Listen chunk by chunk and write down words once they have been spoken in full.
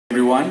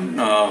everyone.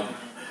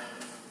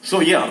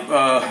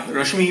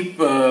 Rashmi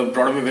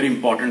brought up a very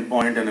important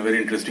point and a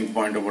very interesting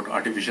point about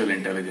artificial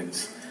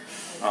intelligence.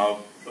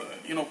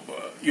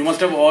 You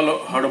must have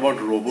all heard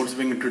about robots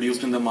being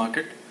introduced in the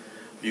market.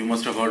 You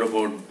must have heard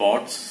about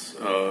bots,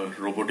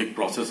 robotic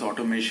process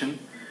automation,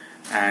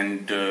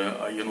 and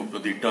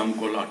the term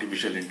called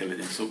artificial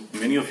intelligence. So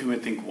many of you may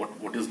think,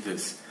 what is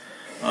this?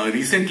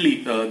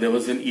 Recently, there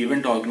was an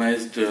event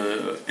organized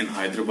in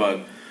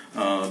Hyderabad,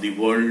 the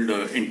World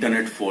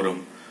Internet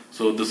Forum.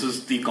 So this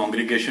is the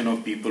congregation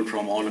of people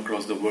from all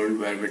across the world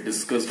where we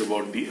discussed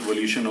about the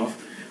evolution of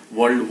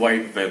World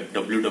Wide Web,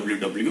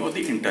 WWW, or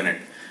the Internet.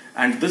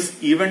 And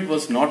this event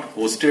was not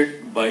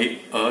hosted by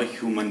a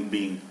human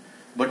being,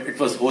 but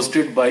it was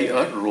hosted by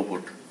a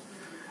robot.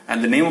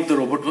 And the name of the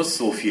robot was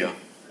Sophia.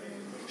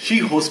 She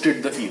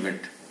hosted the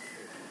event.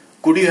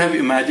 Could you have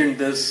imagined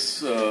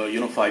this,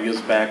 5 years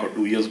back or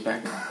 2 years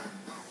back?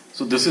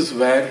 So this is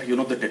where,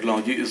 the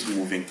technology is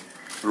moving.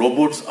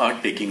 Robots are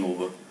taking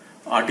over.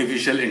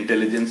 Artificial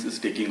intelligence is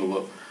taking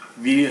over.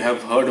 We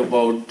have heard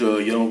about,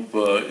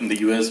 in the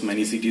US,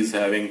 many cities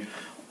having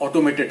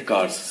automated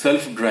cars,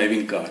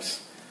 self-driving cars,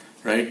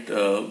 right?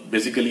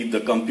 Basically,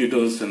 the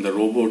computers and the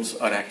robots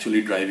are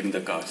actually driving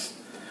the cars.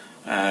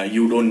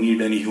 You don't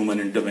need any human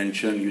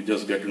intervention. You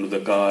just get into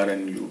the car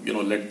and you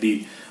let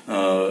the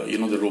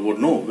the robot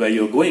know where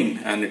you're going,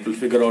 and it will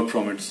figure out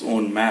from its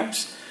own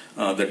maps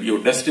that your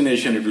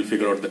destination. It will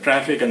figure out the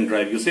traffic and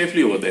drive you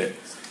safely over there.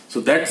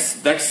 So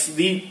that's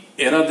the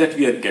era that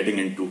we are getting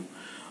into.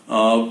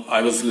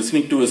 I was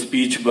listening to a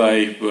speech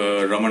by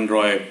Raman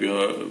Roy,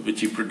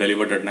 which he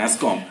delivered at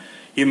NASSCOM.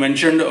 He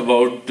mentioned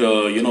about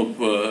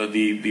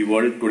the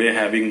world today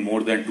having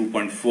more than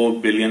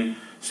 2.4 billion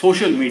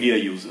social media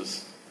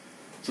users.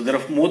 So there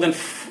are more than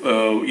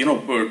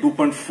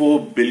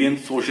 2.4 billion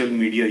social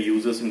media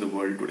users in the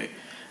world today,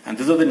 and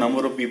these are the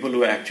number of people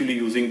who are actually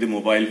using the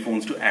mobile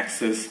phones to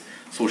access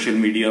social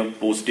media,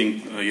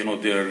 posting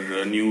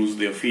their news,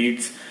 their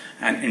feeds,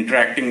 and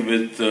interacting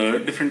with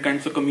different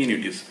kinds of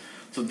communities.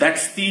 So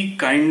that's the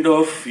kind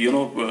of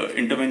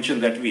intervention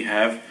that we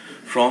have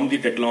from the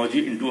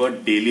technology into our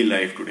daily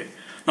life today.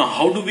 Now,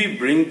 how do we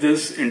bring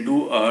this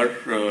into our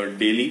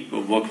daily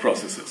work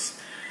processes?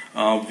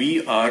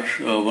 We are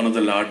one of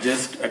the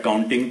largest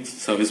accounting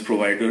service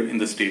provider in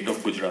the state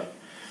of Gujarat,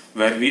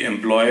 where we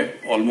employ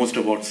almost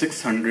about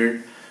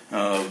 600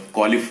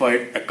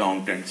 qualified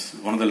accountants,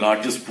 one of the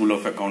largest pool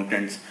of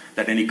accountants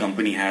that any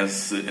company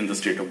has in the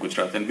state of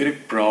Gujarat, and very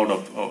proud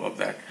of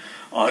that.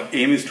 Our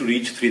aim is to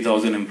reach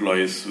 3,000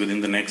 employees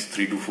within the next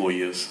 3 to 4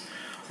 years.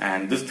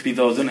 And this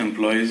 3,000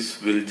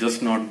 employees will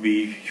just not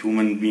be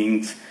human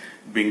beings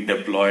being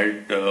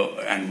deployed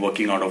and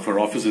working out of our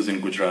offices in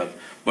Gujarat,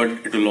 but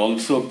it will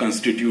also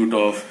constitute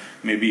of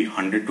maybe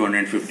 100 to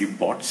 150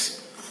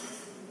 bots,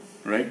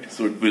 right?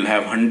 So it will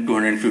have 100 to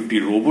 150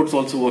 robots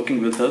also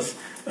working with us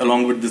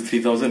along with these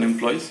 3,000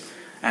 employees,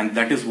 and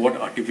that is what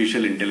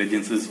artificial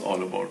intelligence is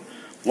all about.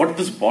 What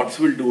these bots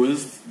will do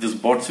is, these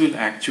bots will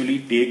actually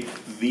take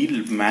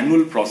the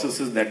manual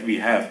processes that we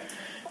have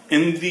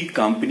in the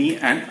company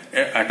and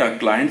at our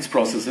clients'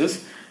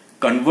 processes,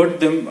 convert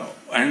them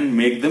and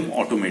make them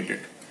automated,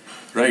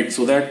 right?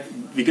 So that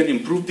we can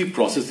improve the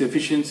process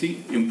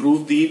efficiency,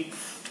 improve the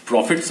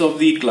profits of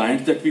the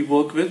clients that we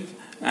work with,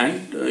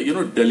 and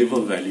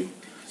deliver value.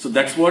 So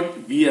that's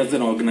what we as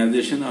an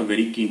organization are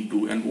very keen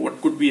to. And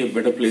what could be a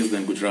better place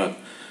than Gujarat?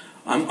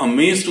 I'm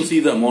amazed to see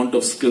the amount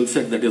of skill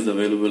set that is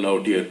available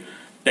out here.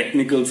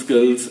 Technical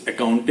skills,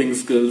 accounting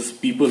skills,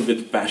 people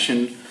with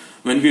passion.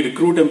 When we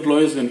recruit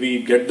employees, when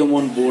we get them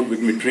on board,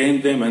 when we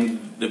train them, and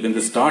when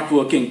they start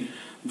working,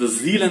 the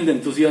zeal and the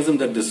enthusiasm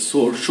that they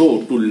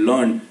show to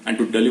learn and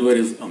to deliver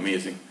is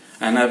amazing.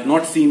 And I have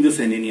not seen this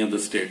in any other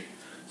state.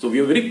 So we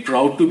are very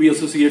proud to be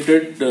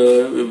associated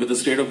with the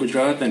state of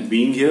Gujarat and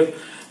being here.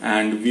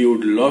 And we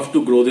would love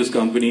to grow this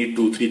company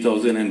to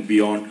 3,000 and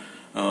beyond,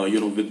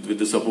 with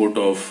the support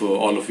of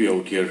all of you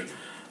out here.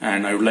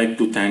 And I would like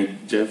to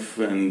thank Jeff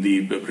and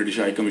the British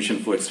High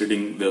Commission for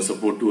extending their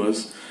support to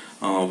us.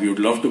 We would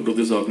love to grow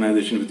this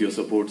organization with your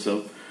support,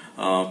 sir.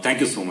 Thank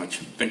you so much.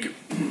 Thank you.